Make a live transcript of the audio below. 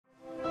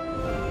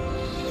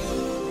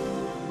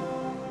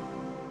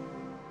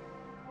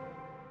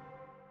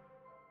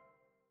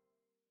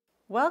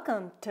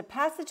Welcome to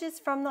Passages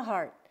from the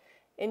Heart.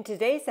 In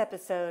today's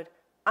episode,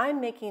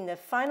 I'm making the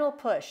final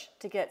push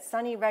to get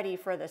Sunny ready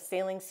for the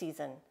sailing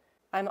season.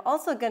 I'm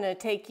also going to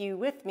take you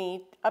with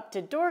me up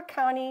to Door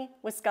County,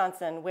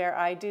 Wisconsin, where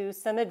I do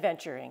some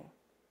adventuring.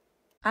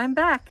 I'm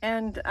back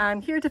and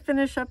I'm here to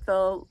finish up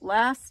the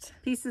last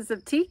pieces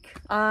of teak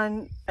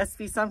on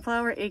SV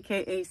Sunflower,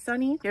 aka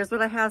Sunny. Here's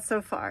what I have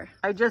so far.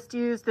 I just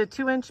used the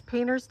 2-inch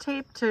painter's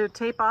tape to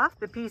tape off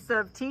the piece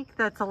of teak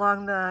that's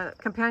along the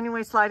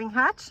companionway sliding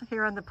hatch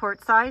here on the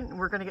port side.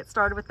 We're going to get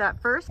started with that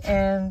first.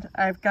 And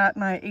I've got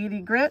my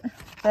 80 grit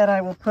that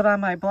I will put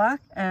on my block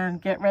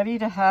and get ready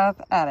to have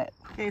at it.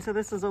 Okay, so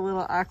this is a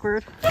little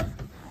awkward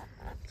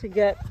to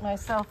get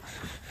myself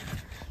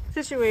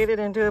situated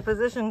into a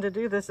position to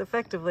do this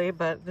effectively,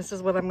 but this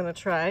is what I'm going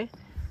to try.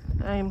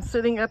 I'm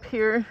sitting up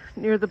here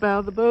near the bow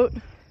of the boat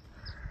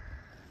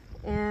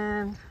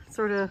and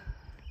sort of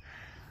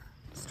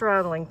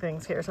straddling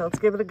things here, so let's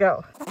give it a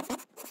go.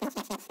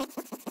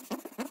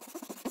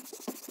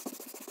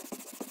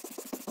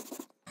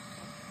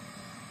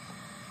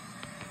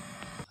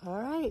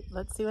 All right,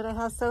 let's see what I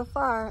have so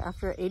far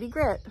after 80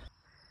 grit.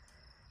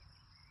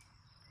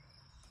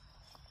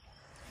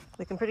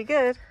 Looking pretty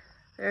good.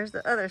 There's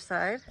the other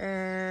side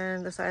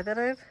and the side that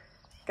I've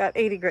got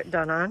 80 grit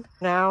done on.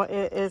 Now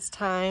it is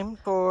time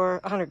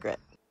for 100 grit.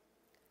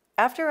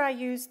 After I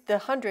used the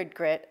 100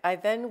 grit, I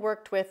then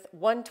worked with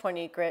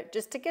 120 grit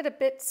just to get a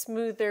bit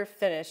smoother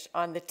finish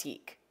on the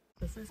teak.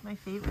 This is my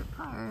favorite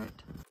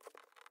part.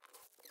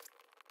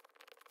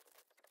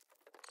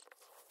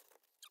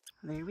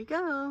 There we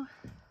go.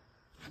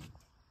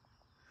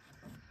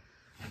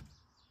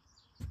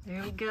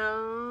 There we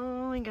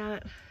go. We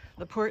got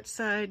the port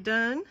side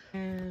done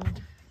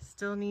and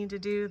still need to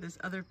do this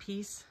other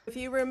piece. If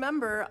you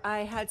remember, I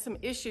had some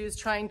issues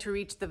trying to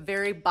reach the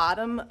very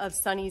bottom of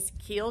Sunny's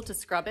keel to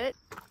scrub it.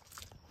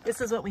 This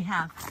is what we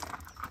have.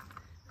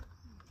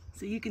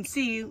 So you can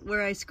see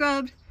where I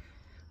scrubbed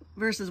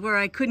versus where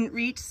I couldn't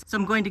reach. So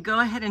I'm going to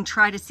go ahead and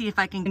try to see if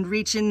I can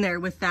reach in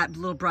there with that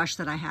little brush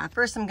that I have.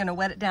 First, I'm going to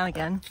wet it down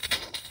again.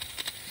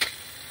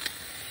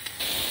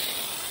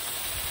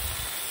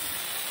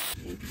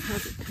 It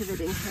has a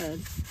pivoting head.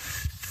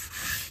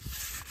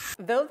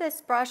 Though this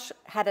brush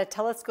had a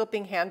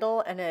telescoping handle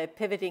and a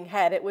pivoting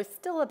head, it was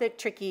still a bit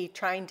tricky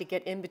trying to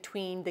get in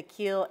between the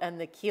keel and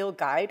the keel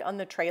guide on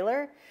the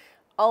trailer.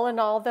 All in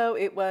all, though,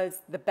 it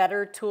was the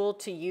better tool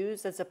to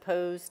use as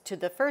opposed to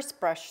the first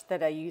brush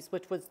that I used,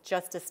 which was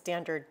just a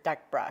standard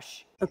deck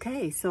brush.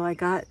 Okay, so I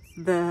got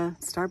the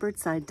starboard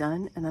side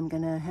done, and I'm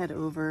gonna head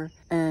over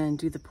and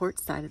do the port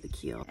side of the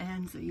keel.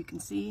 And so you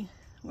can see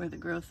where the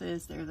growth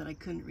is there that I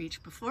couldn't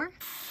reach before.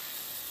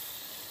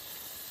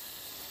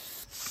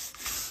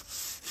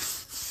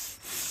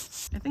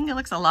 I think it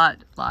looks a lot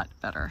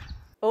better.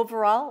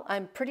 Overall,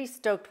 I'm pretty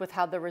stoked with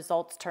how the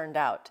results turned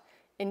out.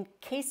 In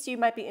case you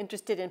might be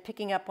interested in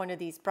picking up one of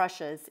these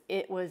brushes,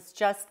 it was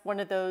just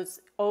one of those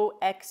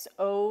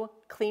OXO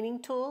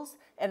cleaning tools,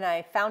 and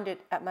I found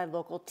it at my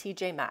local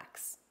TJ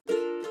Maxx.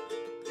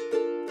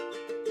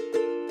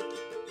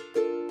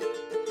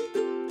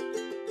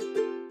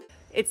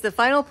 It's the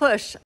final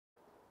push.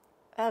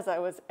 As I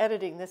was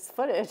editing this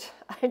footage,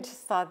 I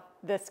just saw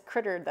this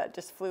critter that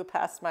just flew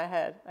past my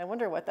head. I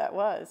wonder what that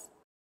was.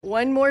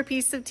 One more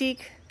piece of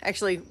teak,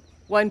 actually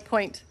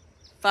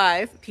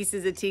 1.5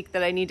 pieces of teak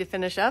that I need to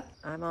finish up.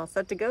 I'm all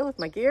set to go with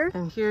my gear.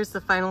 And here's the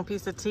final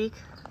piece of teak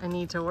I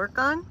need to work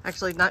on.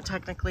 Actually, not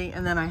technically,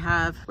 and then I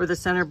have where the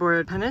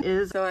centerboard pennant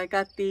is. So I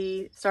got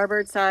the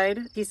starboard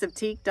side piece of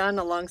teak done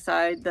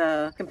alongside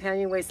the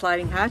companionway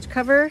sliding hatch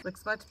cover.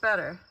 Looks much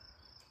better.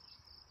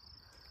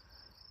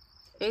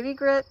 80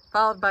 grit,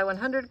 followed by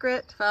 100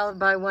 grit, followed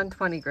by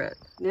 120 grit.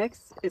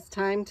 Next, it's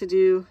time to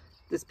do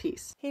this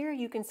piece. Here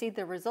you can see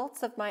the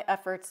results of my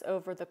efforts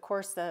over the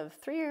course of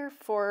 3 or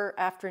 4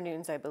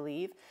 afternoons, I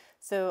believe.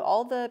 So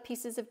all the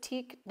pieces of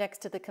teak next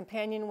to the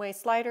companionway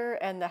slider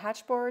and the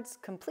hatchboards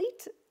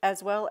complete,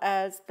 as well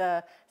as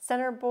the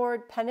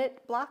centerboard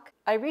pennant block.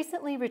 I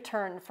recently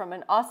returned from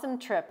an awesome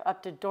trip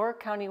up to Door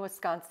County,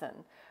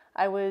 Wisconsin.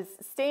 I was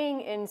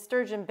staying in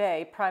Sturgeon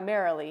Bay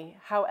primarily.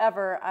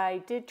 However,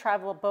 I did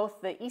travel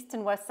both the east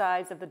and west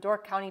sides of the Door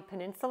County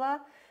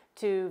Peninsula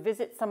to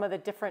visit some of the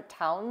different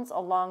towns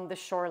along the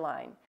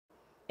shoreline.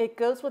 It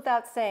goes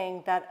without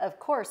saying that, of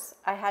course,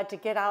 I had to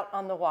get out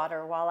on the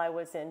water while I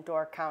was in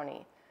Door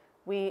County.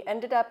 We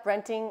ended up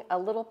renting a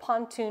little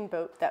pontoon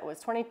boat that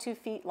was 22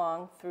 feet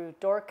long through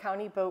Door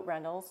County Boat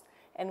Rentals,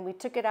 and we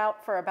took it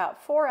out for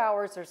about 4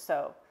 hours or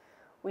so.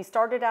 We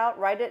started out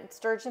right at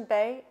Sturgeon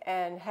Bay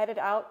and headed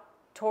out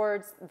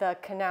towards the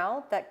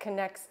canal that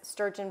connects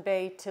Sturgeon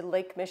Bay to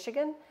Lake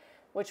Michigan,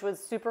 which was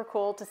super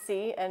cool to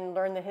see and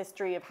learn the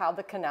history of how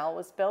the canal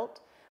was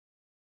built.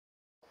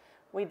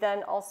 We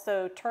then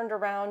also turned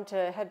around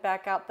to head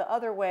back out the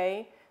other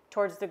way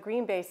towards the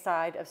Green Bay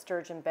side of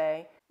Sturgeon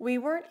Bay. We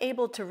weren't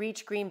able to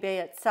reach Green Bay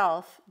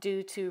itself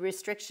due to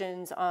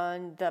restrictions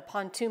on the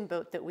pontoon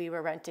boat that we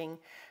were renting.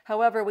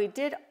 However, we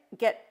did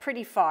get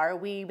pretty far.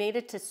 We made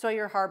it to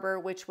Sawyer Harbor,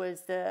 which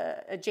was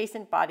the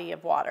adjacent body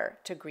of water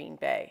to Green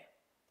Bay.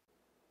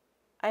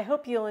 I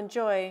hope you'll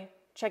enjoy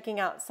checking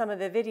out some of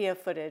the video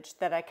footage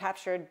that I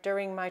captured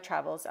during my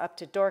travels up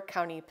to Door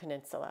County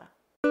Peninsula.